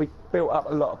shit, we built up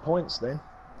a lot of points then.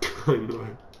 I know.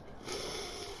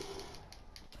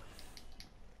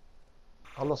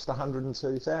 I lost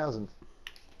 102,000.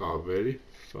 Oh really?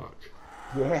 Fuck.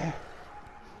 Yeah.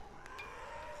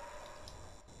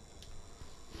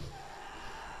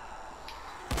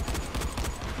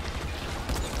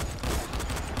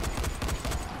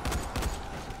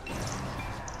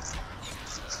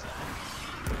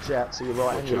 Watch out to your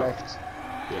right and Watch your out. left.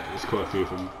 Yeah, there's quite a few of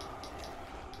them.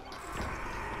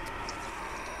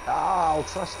 Oh,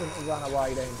 trust them to run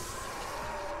away then.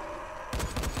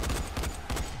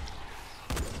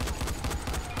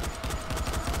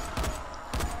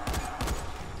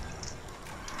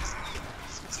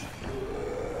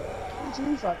 Where'd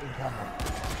you fucking come on?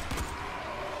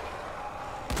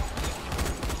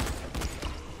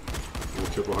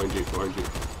 Watch out behind you, behind you.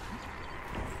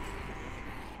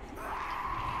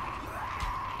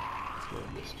 Oh, I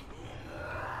missed.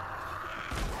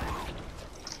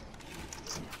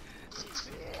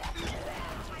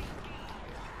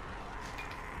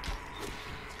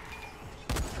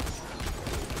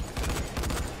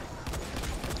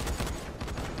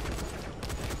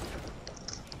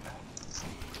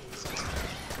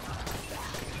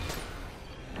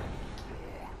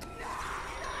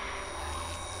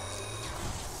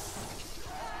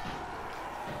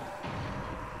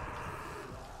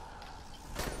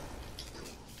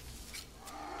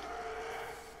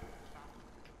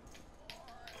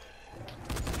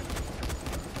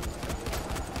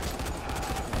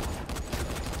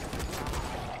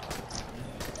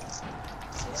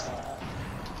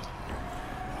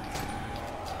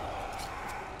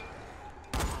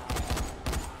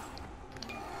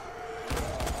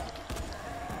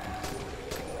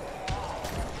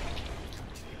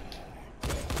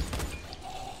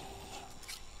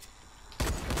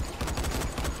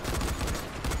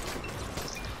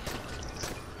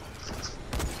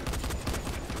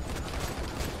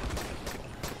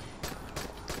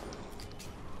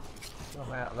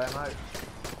 ammo.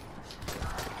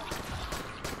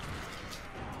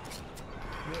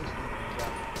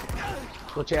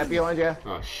 Watch out behind you.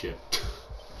 Oh shit.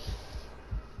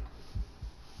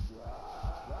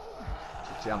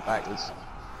 Just jump backwards.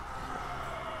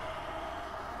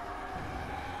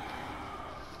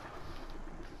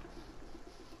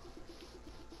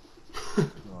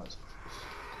 Right.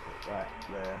 Put that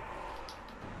there.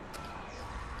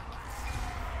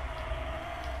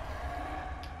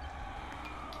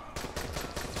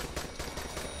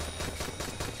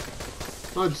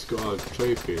 I just got a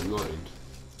trophy enlightened.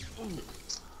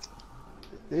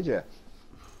 Did you?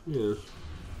 Yeah.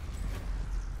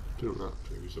 Don't know what that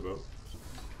trophy's about.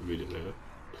 I'll read it later.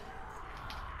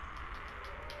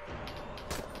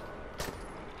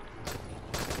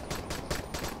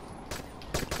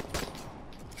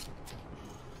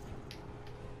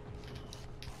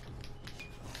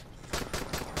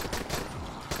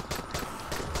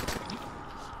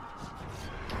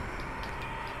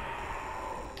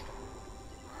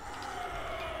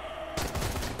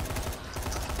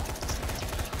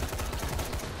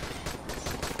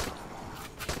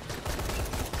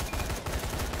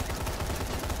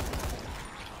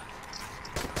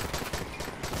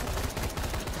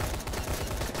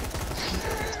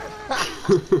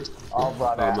 I've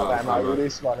run out of ammo with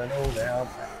this one and all now. I'm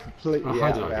completely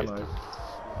out of ammo.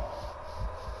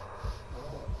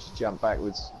 Just jump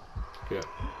backwards. Yeah.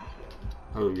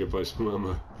 I'm gonna go buy some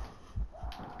ammo.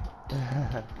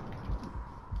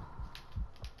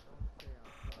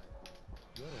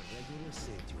 You're a regular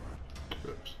Sid, you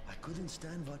are. Oops. I couldn't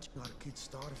stand watching our kids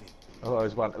starving. Oh,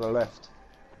 there's one to the left.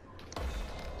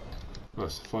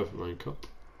 That's a 5-line cup.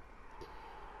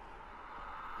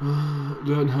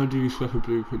 Learn how to use weapon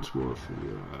blueprints more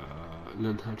often.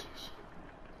 Learn how to use.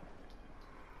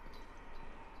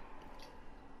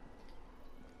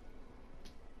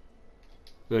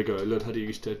 There you go. Learn how to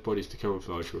use dead bodies to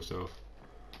camouflage yourself.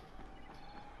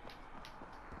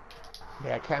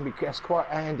 Yeah, it can be. That's quite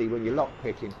handy when you're lock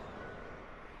picking.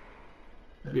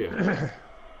 Yeah.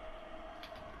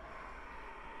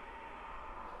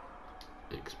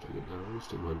 Exploded arrows.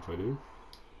 Don't mind if I do.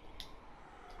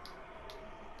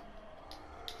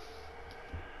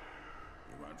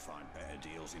 You won't find better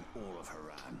deals in all of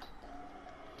Haran.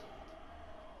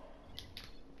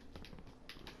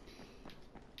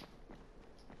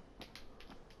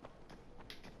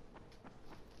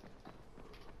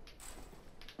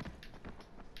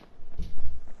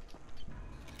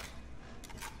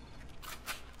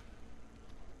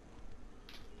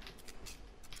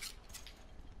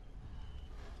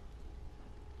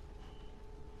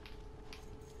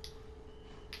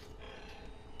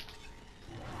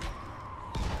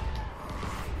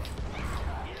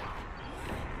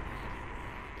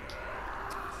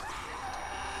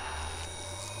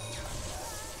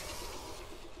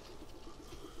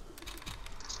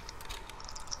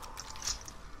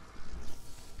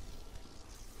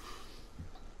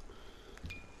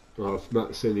 Oh, if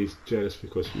Matt's saying he's jealous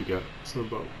because you get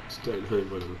something about staying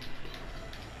home, whatever.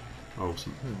 Oh,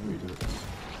 something. We do it.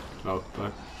 Oh,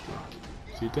 back.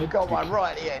 Is he dead? Got one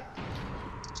right at the end.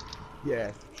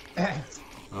 Yeah.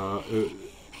 I'm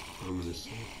gonna say.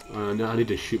 Now I need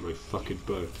to shoot my fucking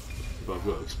bow. But I've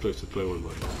got an explosive bow on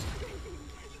my head.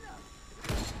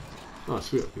 Oh,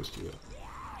 sweet, I can just do that.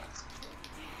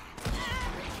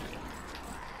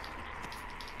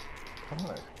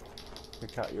 Oh.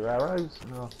 Pick out your arrows.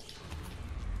 No.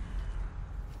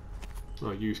 Oh,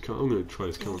 I'm gonna try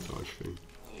this camouflage thing.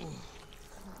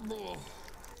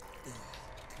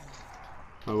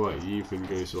 Oh right, you even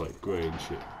goes like grey and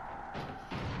shit.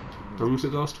 How long does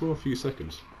it last for? A few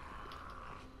seconds.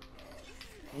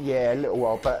 Yeah, a little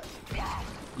while, but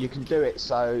you can do it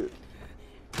so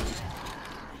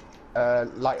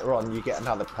later on you get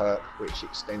another perk which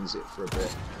extends it for a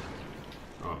bit.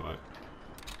 Alright.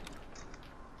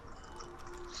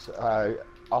 So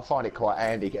I find it quite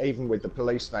handy, even with the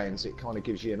police vans. It kind of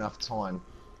gives you enough time.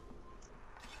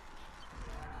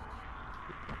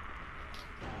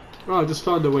 Oh, I just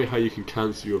found a way how you can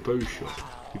cancel your bow shot.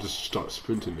 You just start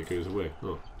sprinting, it goes away.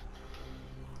 Oh.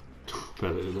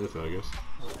 Better than ever, I guess.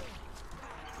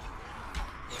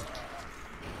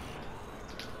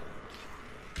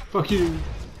 Fuck you!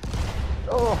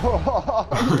 Oh,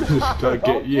 Try to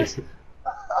get you.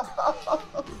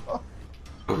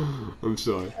 I'm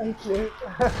sorry. thank you.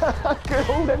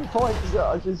 All them points that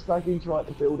I just fucking tried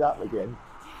to build up again.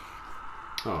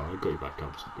 Oh, I got you back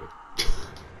up, so good.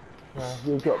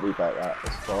 You've got me back up,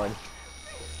 that's fine.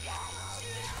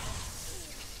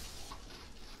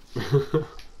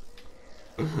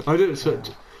 I don't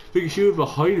expect because you were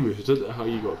behind me, so I don't know how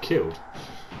you got killed.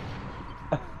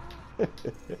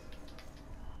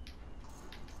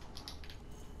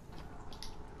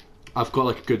 I've got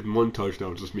like a good montage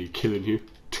now, just me killing you.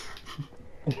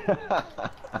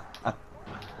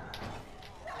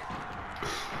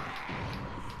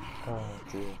 Oh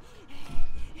dear.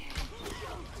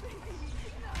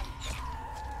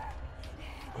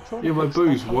 Yeah, my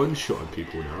bow's one-shotting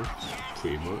people now,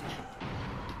 pretty much.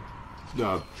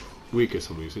 Nah, weaker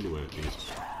some of these anyway, at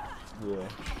least. Yeah.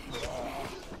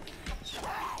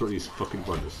 Not these fucking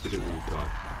runners, they don't really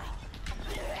die.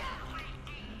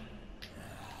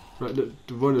 Right,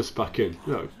 the runner's back in.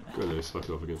 No, go there, fuck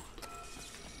it off again.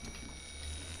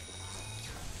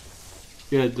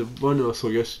 Yeah, the runner I saw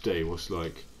yesterday was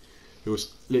like, it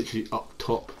was literally up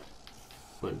top,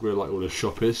 like where like all the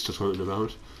shop is, just running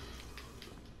around.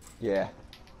 Yeah.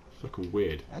 Fucking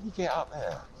weird. How do you get up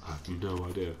there? I have no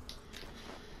idea.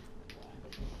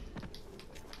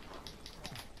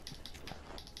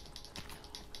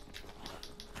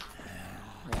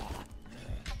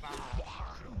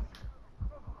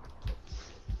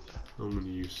 I'm gonna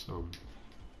use some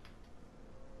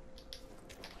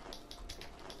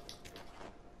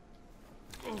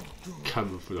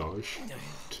camouflage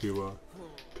to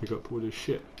pick up all this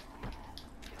shit.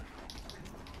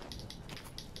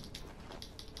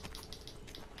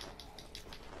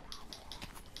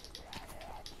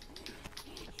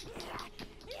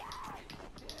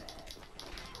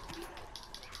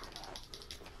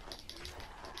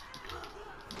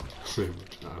 So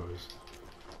much hours.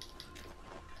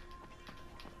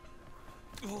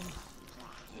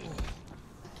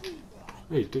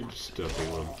 Hey, don't disturb me,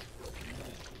 Mum.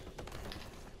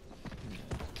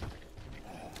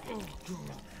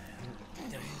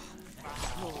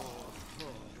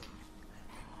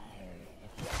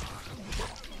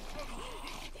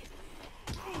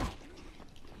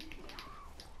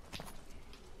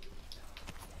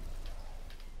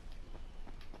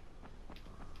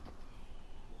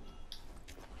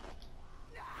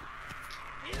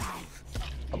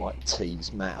 I might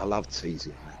tease Matt. I love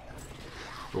teasing Matt.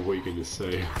 Or what are you going to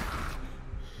say?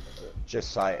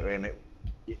 Just say it to him.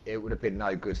 It would have been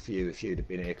no good for you if you'd have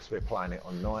been here because we're playing it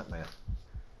on Nightmare.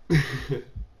 So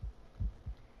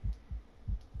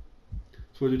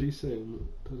what did he say?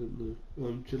 I don't know.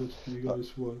 I'm jealous of you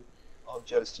guys. Why? I'm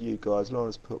jealous of you guys.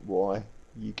 Lawrence put why.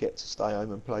 You get to stay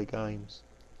home and play games.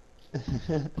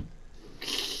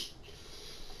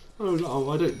 Oh no,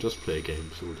 I don't just play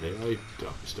games all day. I do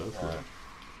other stuff. Like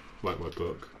write my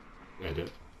book,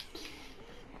 edit,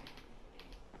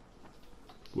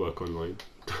 work online.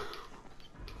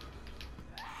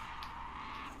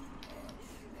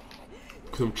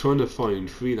 Because I'm trying to find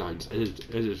freelance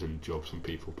editing jobs from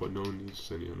people, but no one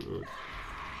needs any of them.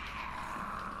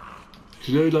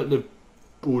 Do you know, like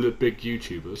all the big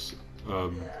YouTubers?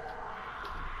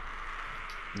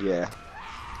 Yeah.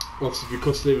 Obviously,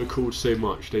 because they record so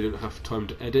much, they don't have time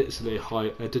to edit, so they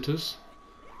hire editors.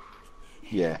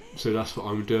 Yeah. So that's what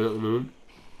I'm doing at the moment.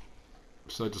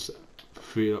 So I just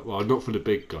well, not for the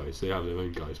big guys, they have their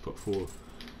own guys, but for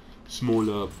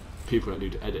smaller people that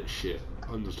need to edit shit,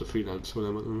 I'm just a freelance for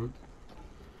them at the moment.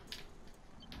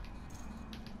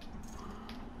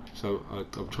 So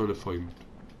I'm trying to find.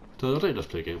 So I don't just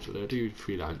play games, but I do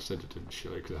freelance editing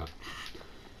shit like that.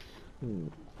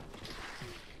 And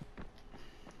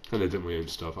I do my own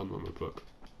stuff. I'm on my book.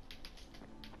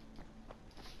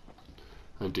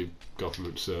 I do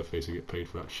government surveys and get paid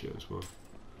for that shit as well.